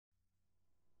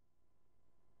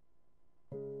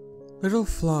Little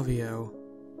Flavio,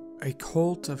 a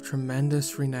colt of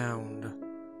tremendous renown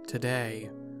today,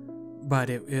 but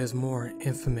it is more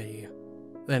infamy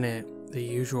than the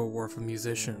usual wharf of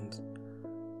musicians.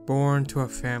 Born to a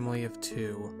family of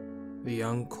two, the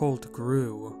young colt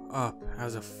grew up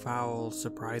as a fowl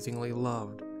surprisingly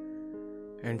loved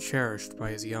and cherished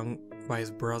by his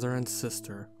brother and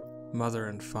sister, mother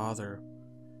and father.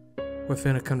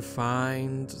 Within the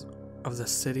confines of the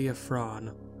city of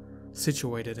Fran,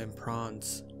 situated in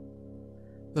Provence,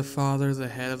 the father, the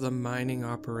head of the mining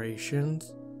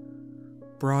operations,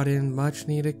 brought in much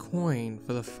needed coin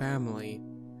for the family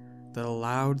that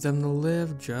allowed them to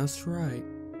live just right.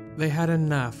 They had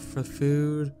enough for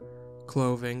food,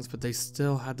 clothing, but they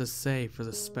still had to save for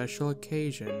the special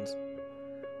occasions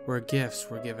where gifts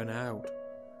were given out.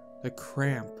 The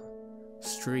cramped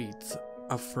streets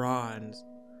of France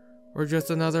were just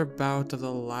another bout of the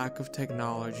lack of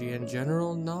technology and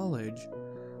general knowledge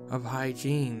of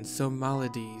hygiene, so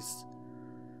maladies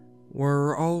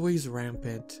were always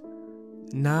rampant.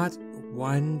 Not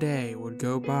one day would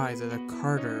go by that a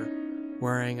carter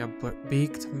wearing a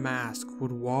beaked mask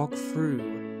would walk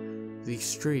through these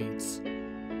streets,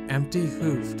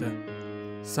 empty-hoofed,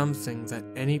 something that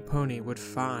any pony would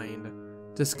find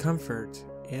discomfort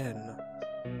in.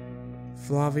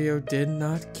 Flavio did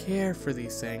not care for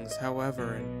these things,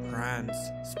 however. In France,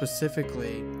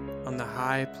 specifically on the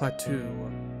high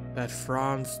plateau that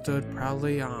France stood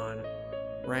proudly on,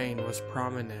 rain was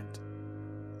prominent,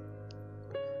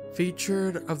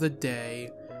 featured of the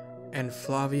day, and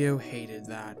Flavio hated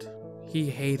that. He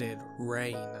hated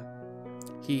rain.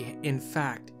 In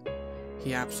fact,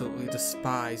 he absolutely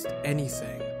despised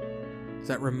anything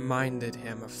that reminded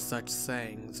him of such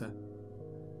things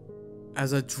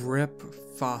as a drip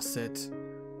faucet,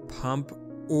 pump,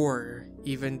 or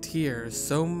even tears,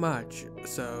 so much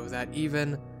so that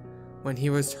even when he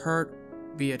was hurt,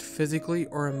 be it physically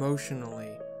or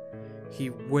emotionally, he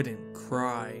wouldn't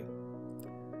cry.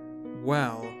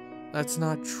 Well, that's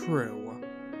not true.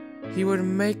 He would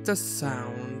make the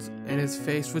sounds and his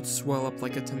face would swell up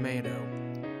like a tomato,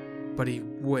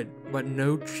 but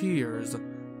no tears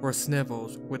or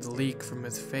snivels would leak from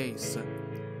his face.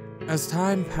 As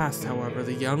time passed, however,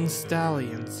 the young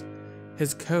stallions,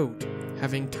 his coat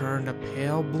having turned a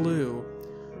pale blue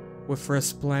with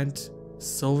resplendent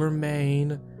silver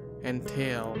mane and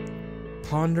tail,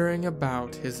 pondering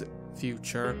about his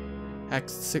future. At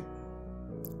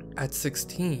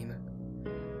 16,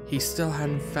 he still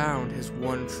hadn't found his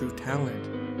one true talent,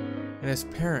 and his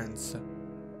parents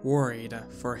worried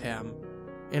for him.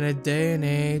 In a day and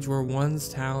age where one's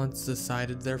talents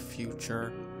decided their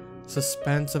future,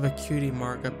 suspense of a cutie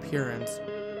mark appearance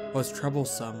was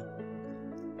troublesome.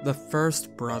 The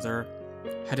first brother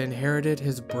had inherited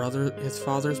his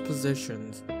father's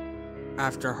positions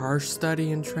after harsh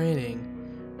study and training,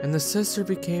 and the sister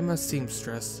became a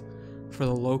seamstress for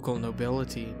the local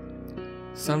nobility,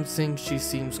 something she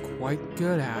seems quite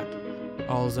good at,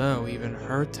 although even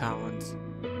her talents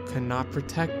could not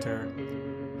protect her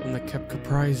from the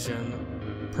capricious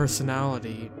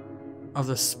personality of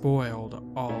the spoiled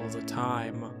all the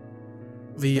time.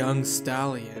 The young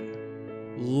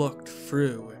stallion looked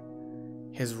through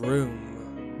his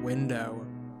room window,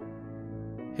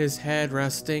 his head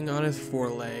resting on his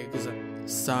forelegs,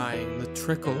 sighing. The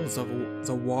trickles of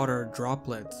the water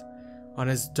droplets on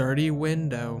his dirty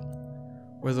window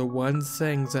were the one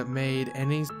things that made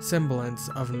any semblance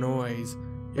of noise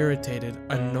irritated,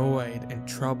 annoyed, and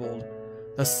troubled.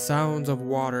 The sounds of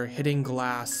water hitting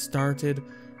glass started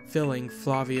filling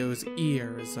Flavio's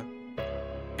ears,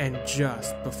 and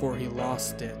just before he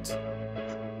lost it,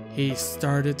 he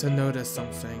started to notice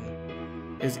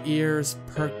something. His ears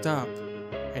perked up,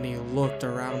 and he looked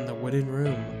around the wooden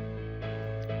room.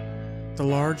 The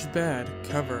large bed,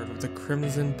 covered with a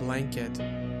crimson blanket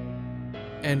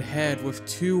and head with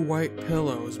two white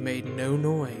pillows, made no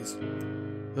noise.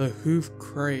 The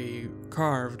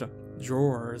hoof-carved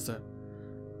drawers,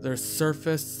 their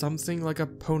surface something like a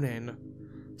Ponin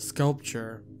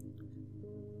sculpture,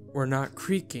 were not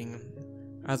creaking,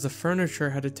 as the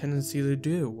furniture had a tendency to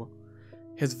do.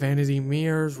 His vanity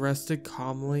mirrors rested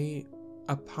calmly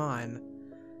upon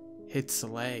its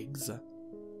legs.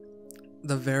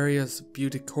 The various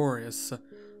beauticurious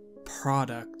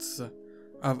products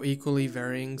of equally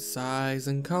varying size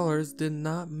and colors did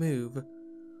not move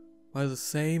by the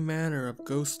same manner of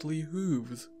ghostly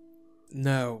hooves.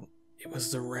 No, it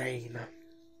was the rain.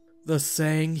 The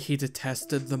saying he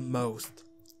detested the most,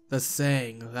 the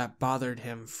saying that bothered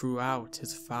him throughout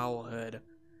his foulhood.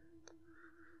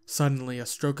 Suddenly, a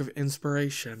stroke of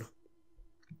inspiration.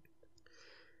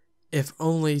 if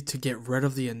only to get rid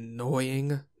of the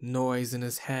annoying noise in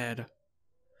his head.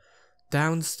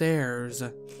 Downstairs,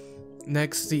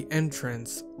 next to the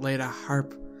entrance, laid a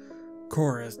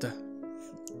harpsichord,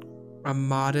 a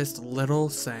modest little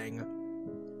thing,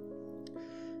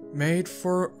 made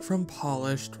from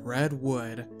polished red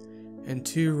wood, and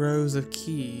 2 rows of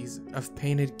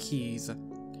painted keys,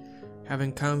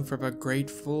 having come from a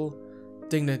grateful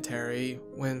dignitary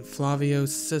when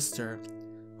Flavio's sister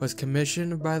was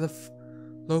commissioned by the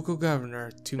local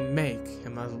governor to make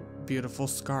him a beautiful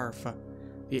scarf.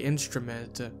 The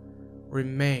instrument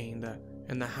remained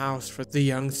in the house for the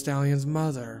young stallion's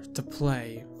mother to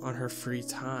play on her free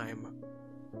time.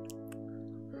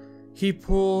 He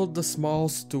pulled the small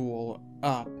stool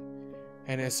up,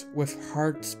 and with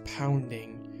hearts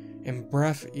pounding and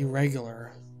breath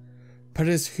irregular, put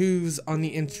his hooves on the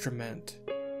instrument.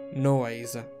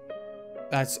 Noise.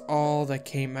 That's all that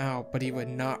came out, but he would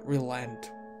not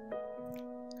relent.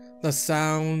 The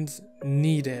sounds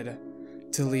needed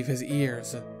to leave his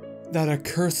ears. That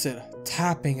accursed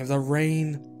tapping of the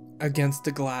rain against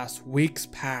the glass weeks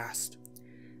past,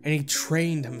 and he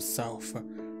trained himself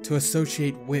to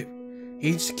associate with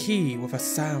each key with a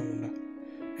sound,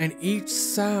 and each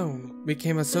sound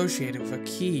became associated with a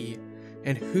key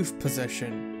and hoof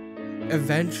position.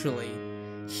 Eventually,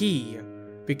 he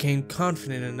became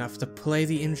confident enough to play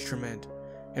the instrument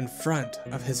in front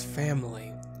of his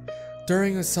family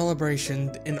during a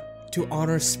celebration to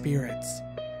honor spirits.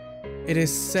 It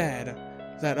is said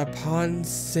that upon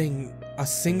a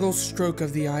single stroke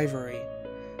of the ivory,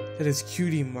 that his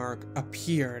cutie mark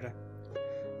appeared.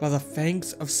 By the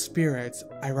thanks of spirits,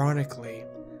 ironically,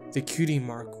 the cutie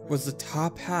mark was the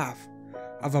top half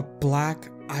of a black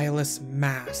eyeless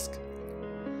mask,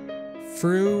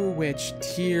 through which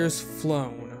tears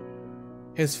flown.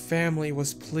 His family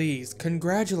was pleased,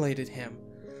 congratulated him,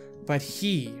 but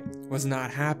he was not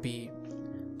happy.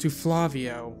 To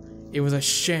Flavio, it was a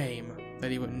shame that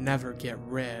he would never get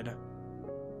rid.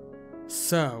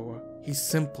 So, he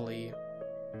simply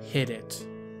hid it.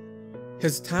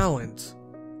 His talents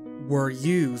were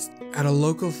used at a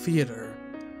local theater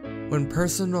when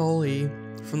personally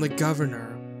from the governor,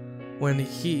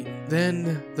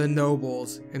 then the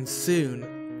nobles, and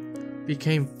soon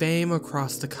became fame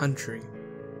across the country.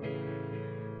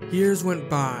 Years went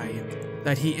by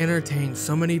that he entertained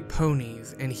so many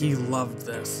ponies, and he loved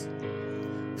this.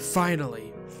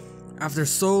 Finally, after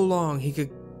so long, he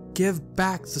could give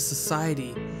back to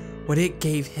society what it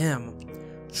gave him: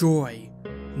 joy,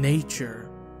 nature.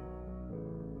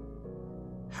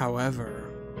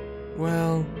 However,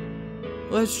 well,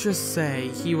 let's just say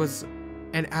he was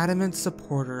an adamant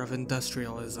supporter of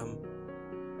industrialism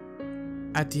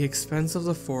at the expense of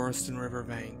the forest and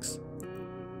riverbanks.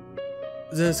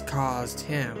 This caused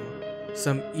him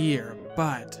some ire,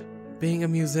 but being a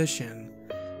musician,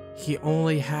 he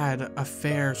only had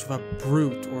affairs with a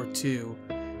brute or two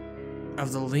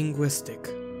of the linguistic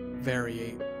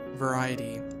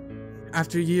variety.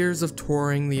 After years of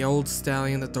touring, the old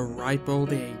stallion at the ripe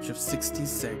old age of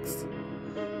 66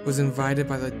 was invited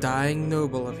by the dying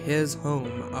noble of his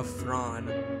home of Thrawn.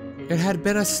 It had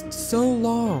been so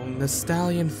long the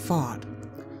stallion fought,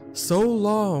 so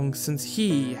long since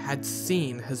he had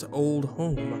seen his old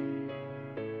home.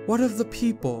 What of the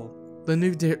people, the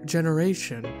new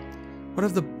generation? What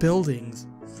of the buildings?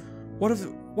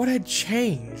 What had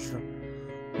changed?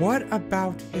 What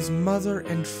about his mother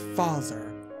and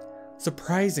father?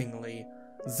 Surprisingly,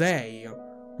 they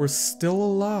were still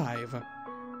alive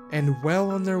and well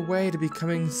on their way to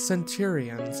becoming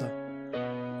centurions.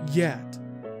 Yet,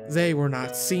 they were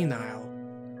not senile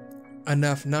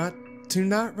enough to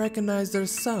not recognize their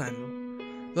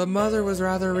son. The mother was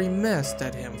rather remiss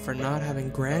at him for not having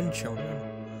grandchildren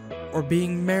or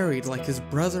being married like his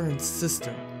brother and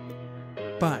sister.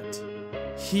 But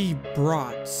he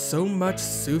brought so much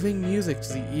soothing music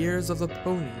to the ears of the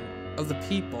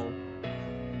people,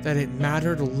 that it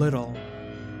mattered little.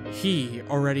 He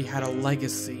already had a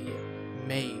legacy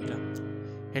made,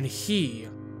 and he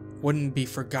wouldn't be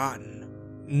forgotten,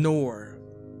 nor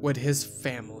would his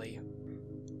family.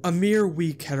 A mere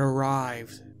week had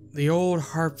arrived. The old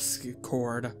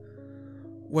harpsichord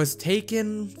was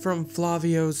taken from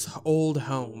Flavio's old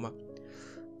home,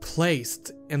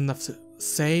 placed in the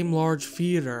same large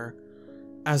theater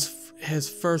as his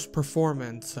first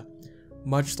performance.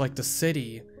 Much like the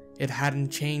city, it hadn't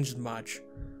changed much.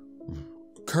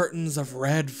 Curtains of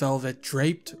red velvet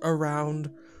draped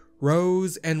around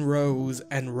rows and rows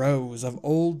and rows of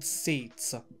old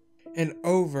seats, and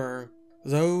over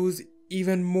those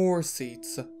even more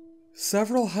seats.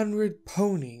 Several hundred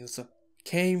ponies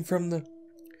came for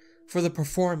the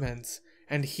performance,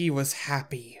 and he was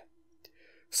happy.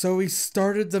 So he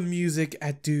started the music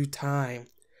at due time,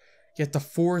 yet the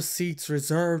 4 seats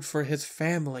reserved for his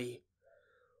family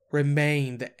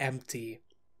remained empty.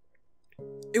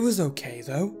 It was okay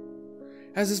though,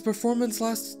 as his performance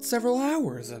lasted several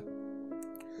hours.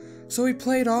 So he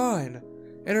played on,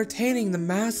 entertaining the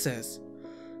masses.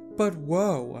 But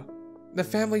whoa, the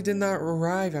family did not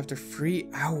arrive after 3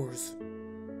 hours.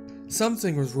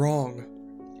 Something was wrong,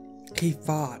 he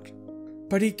thought,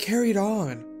 but he carried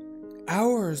on.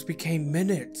 Hours became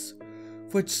minutes,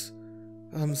 which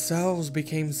themselves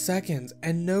became seconds,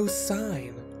 and no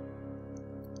sign.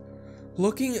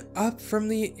 Looking up from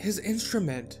his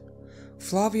instrument,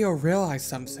 Flavio realized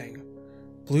something.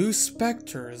 Blue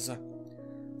specters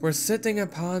were sitting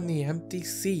upon the empty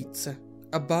seats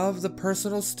above the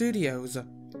personal studios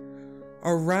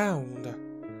around.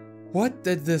 What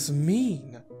did this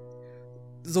mean?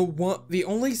 The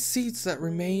only seats that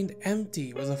remained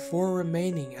empty were the 4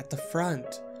 remaining at the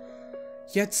front,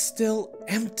 yet still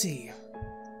empty.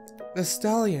 The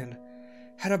stallion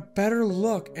had a better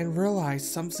look and realized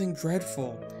something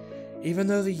dreadful. Even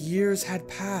though the years had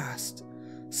passed,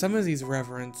 some of these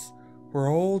reverends were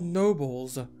old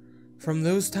nobles from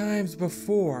those times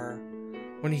before,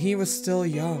 when he was still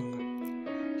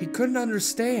young. He couldn't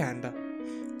understand.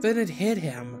 Then it hit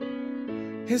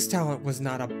him. His talent was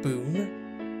not a boon.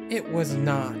 It was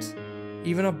not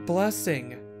even a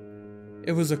blessing.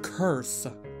 It was a curse.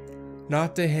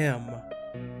 Not to him,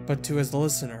 but to his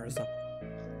listeners.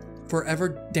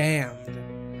 Forever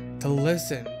damned to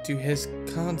listen to his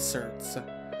concerts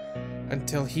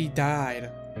until he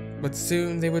died, but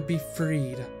soon they would be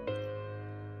freed.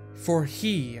 For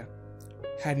he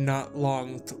had not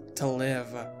long to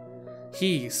live.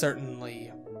 He was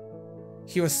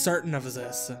certain of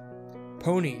this.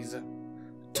 Ponies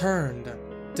turned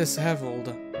disheveled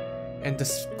and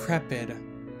decrepit,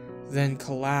 then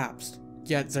collapsed,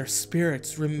 yet their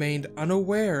spirits remained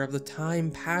unaware of the time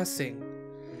passing.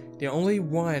 The only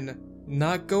one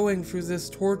not going through this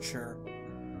torture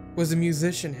was the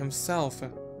musician himself,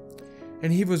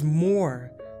 and he was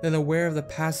more than aware of the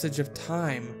passage of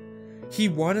time. He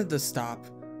wanted to stop,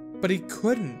 but he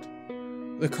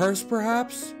couldn't. The curse,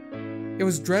 perhaps? It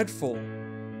was dreadful.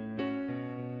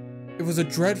 It was a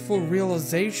dreadful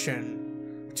realization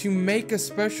to make,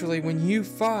 especially when you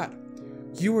thought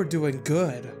you were doing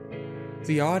good.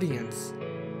 The audience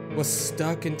was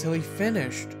stuck until he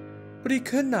finished, but he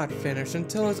could not finish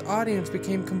until his audience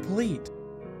became complete.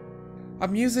 A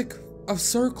music of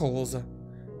circles.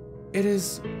 It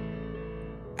is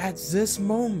at this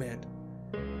moment,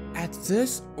 at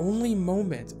this only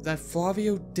moment, that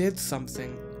Flavio did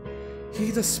something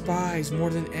he despised more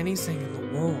than anything in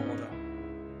the world.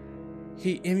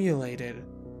 He emulated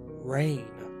rain.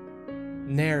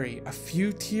 Nary a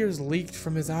few tears leaked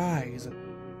from his eyes,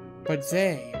 but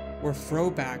they were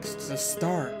throwbacks to the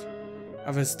start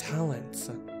of his talents.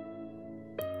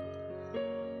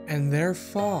 And their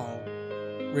fall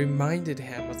reminded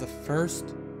him of the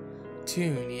first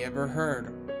tune he ever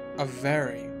heard, a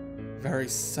very, very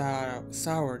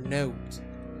sour note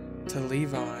to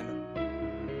leave on.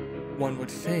 One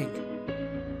would think.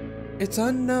 It's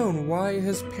unknown why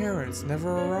his parents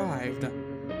never arrived,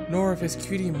 nor if his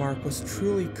cutie mark was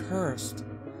truly cursed,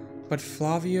 but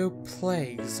Flavio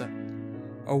plays,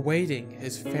 awaiting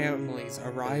his family's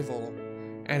arrival,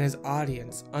 and his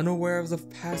audience unaware of the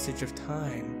passage of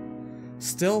time,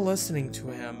 still listening to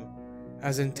him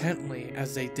as intently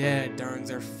as they did during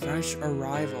their fresh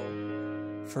arrival,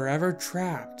 forever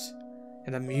trapped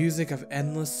in the music of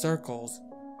endless circles,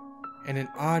 and an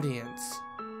audience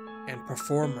and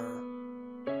performer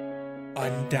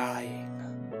undying.